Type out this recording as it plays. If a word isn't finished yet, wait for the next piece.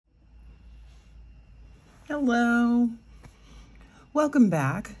Hello, welcome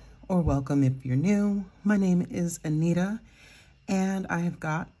back, or welcome if you're new. My name is Anita, and I have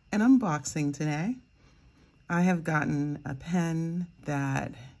got an unboxing today. I have gotten a pen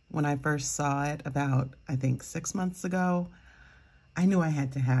that when I first saw it about, I think 6 months ago, I knew I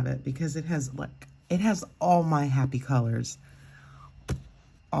had to have it because it has all my happy colors.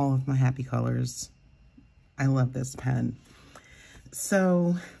 All of my happy colors. I love this pen.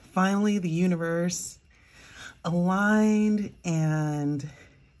 So finally the universe aligned and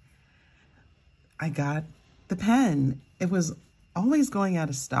I got the pen. It was always going out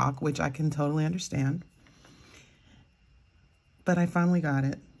of stock, which I can totally understand. But I finally got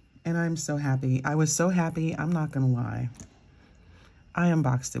it and I'm so happy. I was so happy, I'm not gonna lie. I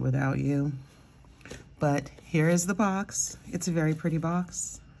unboxed it without you. But here is the box. It's a very pretty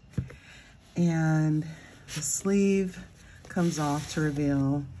box. And the sleeve comes off to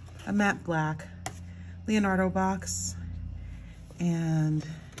reveal a matte black Leonardo box. And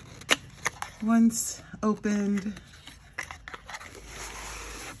once opened,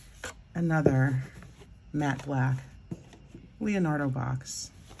 another matte black Leonardo box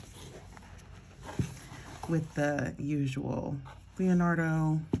with the usual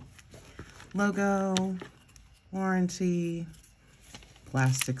Leonardo logo, warranty,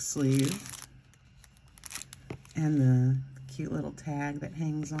 plastic sleeve, and the cute little tag that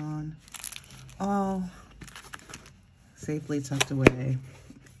hangs on, all safely tucked away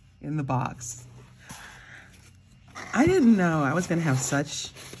in the box. I didn't know I was gonna have such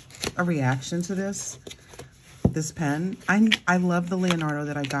a reaction to this pen. I love the Leonardo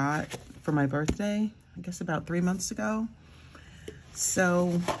that I got for my birthday, I guess about 3 months ago.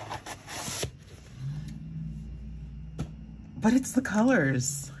 So, but it's the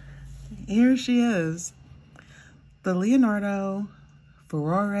colors. Here she is. The Leonardo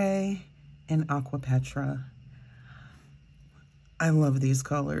Furore and Aquapetra. I love these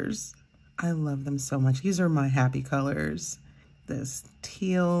colors. I love them so much. These are my happy colors. This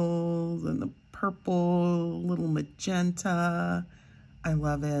teal and the purple, little magenta. I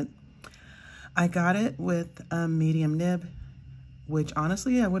love it. I got it with a medium nib, which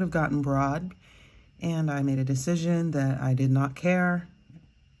honestly I would have gotten broad, and I made a decision that I did not care.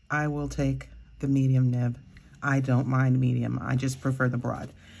 I will take the medium nib. I don't mind medium. I just prefer the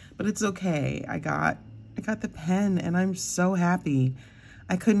broad, but it's okay. I got the pen and I'm so happy.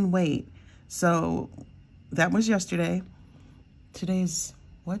 I couldn't wait. So that was yesterday. Today's,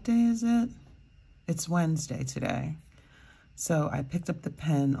 what day is it? It's Wednesday today. So I picked up the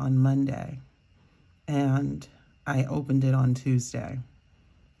pen on Monday and I opened it on Tuesday.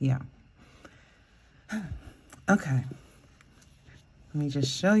 Yeah. Okay. Let me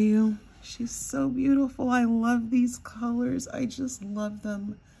just show you. She's so beautiful. I love these colors. I just love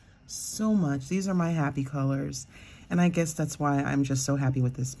them so much. These are my happy colors. And I guess that's why I'm just so happy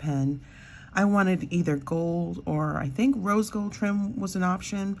with this pen. I wanted either gold or I think rose gold trim was an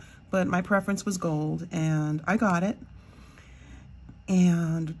option, but my preference was gold and I got it.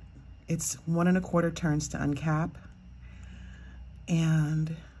 And it's 1 1/4 turns to uncap.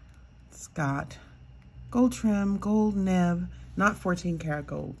 And it's got gold trim, gold nib, not 14 karat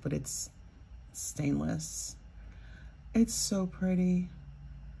gold, but it's stainless. It's so pretty.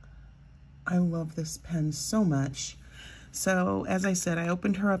 I love this pen so much. So as I said, I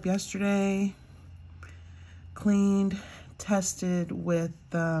opened her up yesterday, cleaned, tested with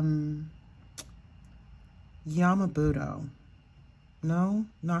Yamabudo. No,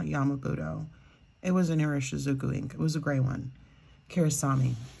 not Yamabudo. It was an Irishizuku ink. It was a gray one.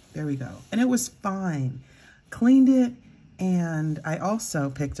 Kirasami. There we go. And it was fine. Cleaned it, and I also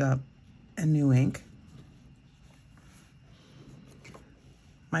picked up a new ink.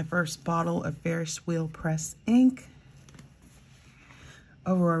 My first bottle of Ferris Wheel Press ink.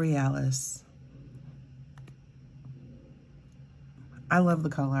 Aurorealis. I love the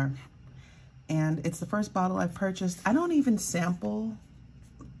color. And it's the first bottle I've purchased. I don't even sample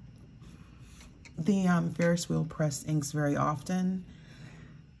the Ferris Wheel Press inks very often.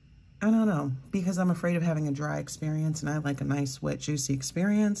 I don't know, because I'm afraid of having a dry experience and I like a nice, wet, juicy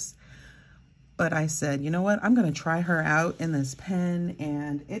experience. But I said, you know what? I'm going to try her out in this pen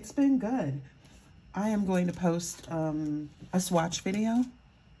and it's been good. I am going to post a swatch video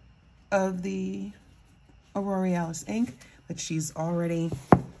of the Aurorealis ink, but she's already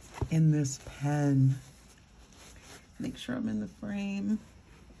in this pen. Make sure I'm in the frame.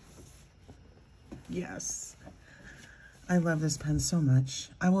 Yes. I love this pen so much.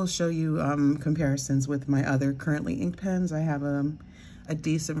 I will show you comparisons with my other currently inked pens. I have a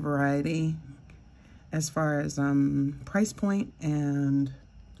decent variety as far as price point and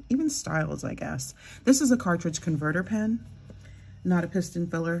even styles, I guess. This is a cartridge converter pen, not a piston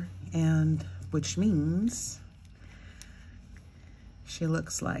filler, and which means she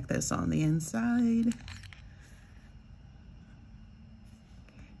looks like this on the inside.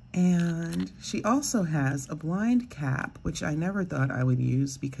 And she also has a blind cap, which I never thought I would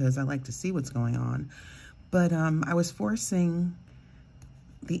use because I like to see what's going on. But I was forcing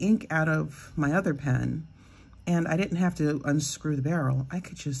the ink out of my other pen, and I didn't have to unscrew the barrel. I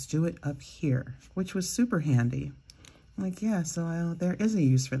could just do it up here, which was super handy. I'm like, yeah, so there is a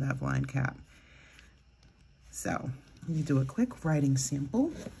use for that blind cap. So let me do a quick writing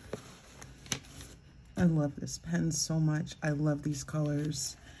sample. I love this pen so much. I love these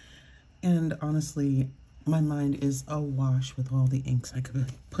colors. And honestly, my mind is awash with all the inks I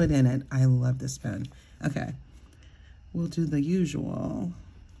could put in it. I love this pen. Okay, we'll do the usual,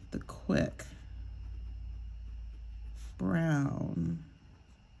 the quick brown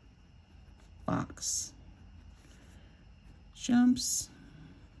box. Jumps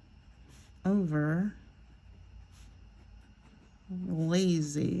over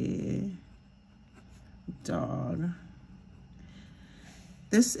lazy dog.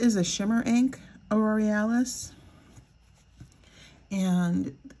 This is a shimmer ink, Aurorealis,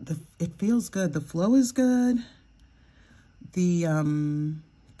 and it feels good. The flow is good. The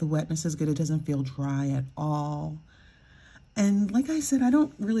wetness is good. It doesn't feel dry at all. And like I said, I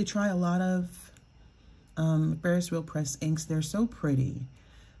don't really try a lot of Ferris Wheel Press inks. They're so pretty,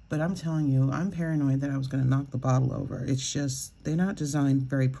 but I'm telling you, I'm paranoid that I was going to knock the bottle over. It's just, they're not designed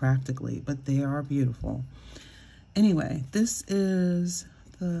very practically, but they are beautiful. Anyway, this is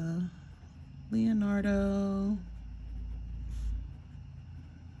the Leonardo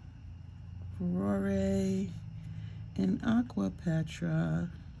Furore Aquapetra,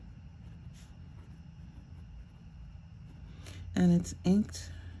 and it's inked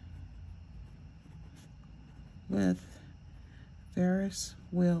with Ferris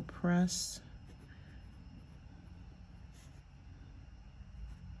Wheel Press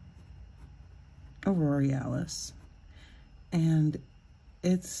Aurorealis, and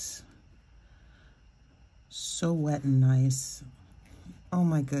it's so wet and nice. Oh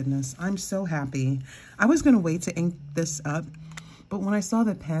my goodness, I'm so happy. I was gonna wait to ink this up, but when I saw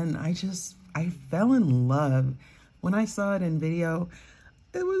the pen, I fell in love. When I saw it in video,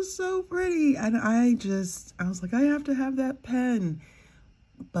 it was so pretty, and I was like, I have to have that pen.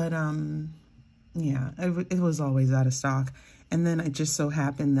 But yeah, it was always out of stock. And then it just so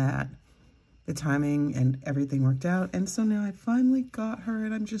happened that the timing and everything worked out, and so now I finally got her,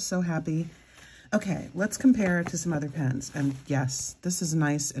 and I'm just so happy. Okay, let's compare it to some other pens. And yes, this is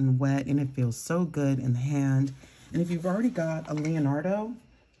nice and wet, and it feels so good in the hand. And if you've already got a Leonardo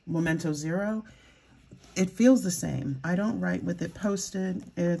Momento Zero, it feels the same. I don't write with it posted.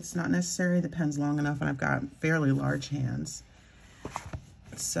 It's not necessary. The pen's long enough, and I've got fairly large hands.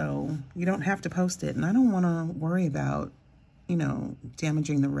 So you don't have to post it, and I don't want to worry about, you know,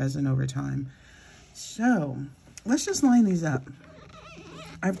 damaging the resin over time. So let's just line these up.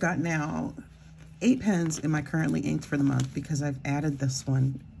 I've got now 8 pens in my currently inked for the month because I've added this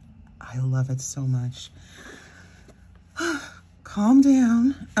one. I love it so much. Calm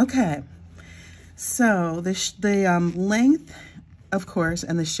down. Okay. So the length, of course,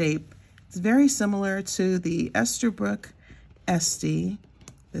 and the shape is very similar to the Esterbrook Esty.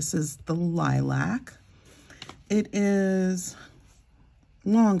 This is the Lilac. It is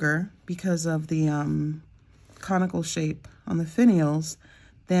longer because of the conical shape on the finials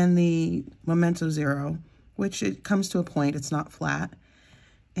than the Momento Zero, which it comes to a point, it's not flat.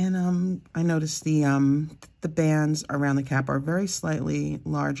 And I noticed the bands around the cap are very slightly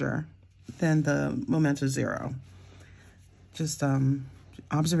larger than the Momento Zero. Just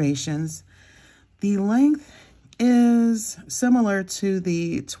observations. The length is similar to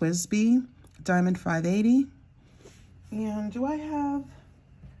the TWSBI Diamond 580. And do I have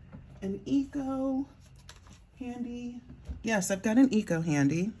an Eco handy? Yes, I've got an Eco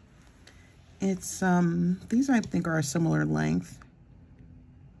handy. It's, these I think are a similar length.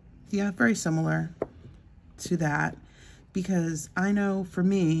 Yeah, very similar to that, because I know for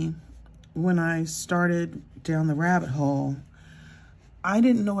me, when I started down the rabbit hole, I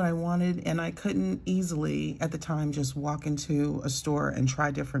didn't know what I wanted, and I couldn't easily, at the time, just walk into a store and try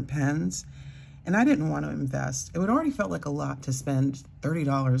different pens. And I didn't want to invest. It would already felt like a lot to spend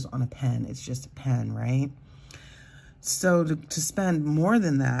 $30 on a pen. It's just a pen, right? So to spend more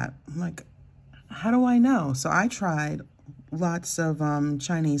than that, I'm like, how do I know? So I tried lots of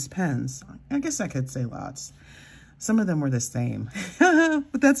Chinese pens. I guess I could say lots. Some of them were the same,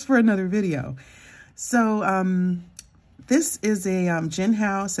 but that's for another video. So This is a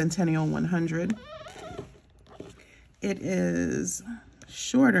Jinhao Centennial 100. It is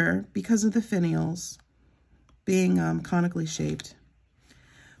shorter because of the finials being conically shaped.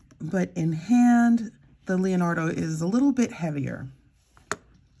 But in hand, the Leonardo is a little bit heavier.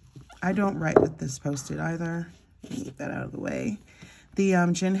 I don't write with this posted either. Get that out of the way. The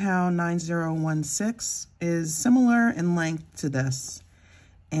Jinhao 9016 is similar in length to this.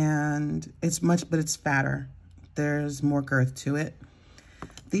 And but it's fatter. There's more girth to it.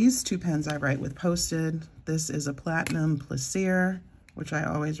 These two pens I write with posted. This is a Platinum Plaisir, which I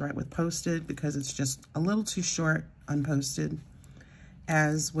always write with posted because it's just a little too short unposted.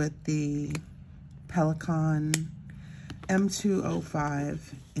 As with the Pelikan M205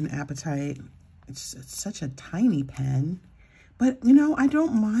 in Apatite. It's such a tiny pen, but you know, I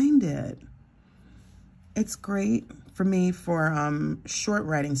don't mind it. It's great for me for short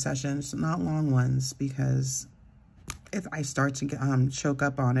writing sessions, not long ones, because if I start to choke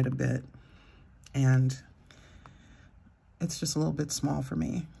up on it a bit, and it's just a little bit small for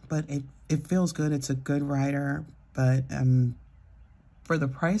me, but it feels good. It's a good writer, but for the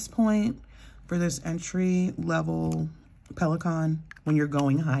price point, for this entry level Pelikan, when you're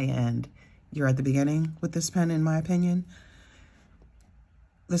going high end, you're at the beginning with this pen, in my opinion,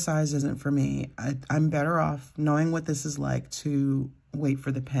 the size isn't for me. I'm better off knowing what this is like to wait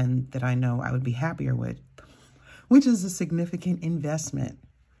for the pen that I know I would be happier with, which is a significant investment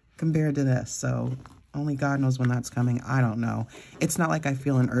compared to this. So only God knows when that's coming. I don't know. It's not like I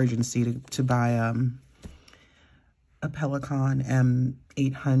feel an urgency to buy a Pelikan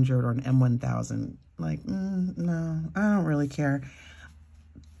M800 or an M1000. Like, no, I don't really care.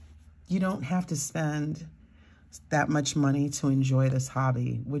 You don't have to spend that much money to enjoy this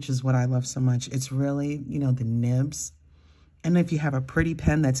hobby, which is what I love so much. It's really, you know, the nibs. And if you have a pretty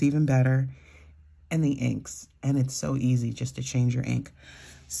pen, that's even better. And the inks. And it's so easy just to change your ink.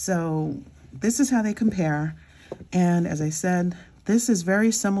 So this is how they compare. And as I said, this is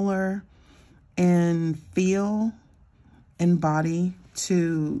very similar in feel and body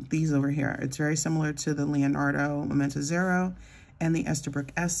to these over here. It's very similar to the Leonardo Momento Zero and the Esterbrook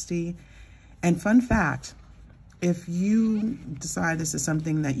Esty. And fun fact, if you decide this is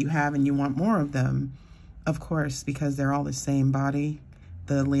something that you have and you want more of them, of course, because they're all the same body,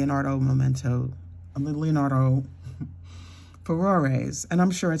 the Leonardo Furores, and I'm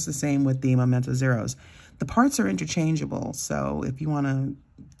sure it's the same with the Momento Zeros. The parts are interchangeable, so if you want to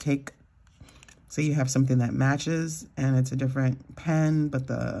take, say you have something that matches and it's a different pen, but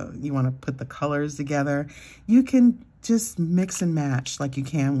you want to put the colors together, you can just mix and match like you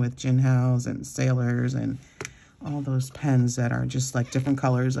can with Jinhaos and Sailors and all those pens that are just like different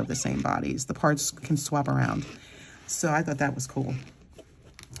colors of the same bodies. The parts can swap around. So I thought that was cool.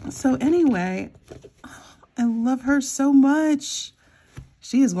 So anyway, I love her so much.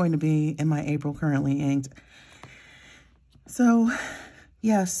 She is going to be in my April Currently Inked. So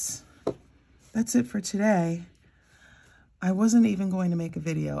yes, that's it for today. I wasn't even going to make a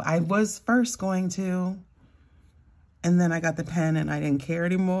video. I was first going to, and then I got the pen and I didn't care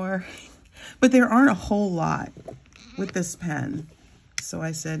anymore. But there aren't a whole lot with this pen. So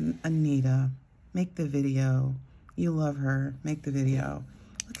I said, Anita, make the video. You love her, make the video.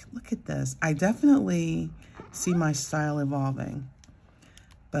 Look at this. I definitely see my style evolving,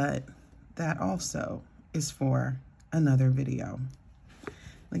 but that also is for another video.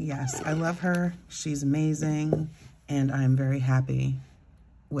 But yes, I love her. She's amazing, and I'm very happy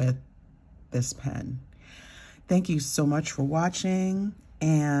with this pen. Thank you so much for watching,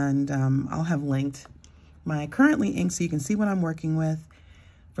 and I'll have linked my Currently Inked so you can see what I'm working with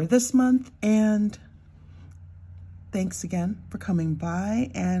for this month. And thanks again for coming by,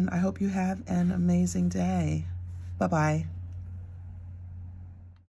 and I hope you have an amazing day. Bye-bye.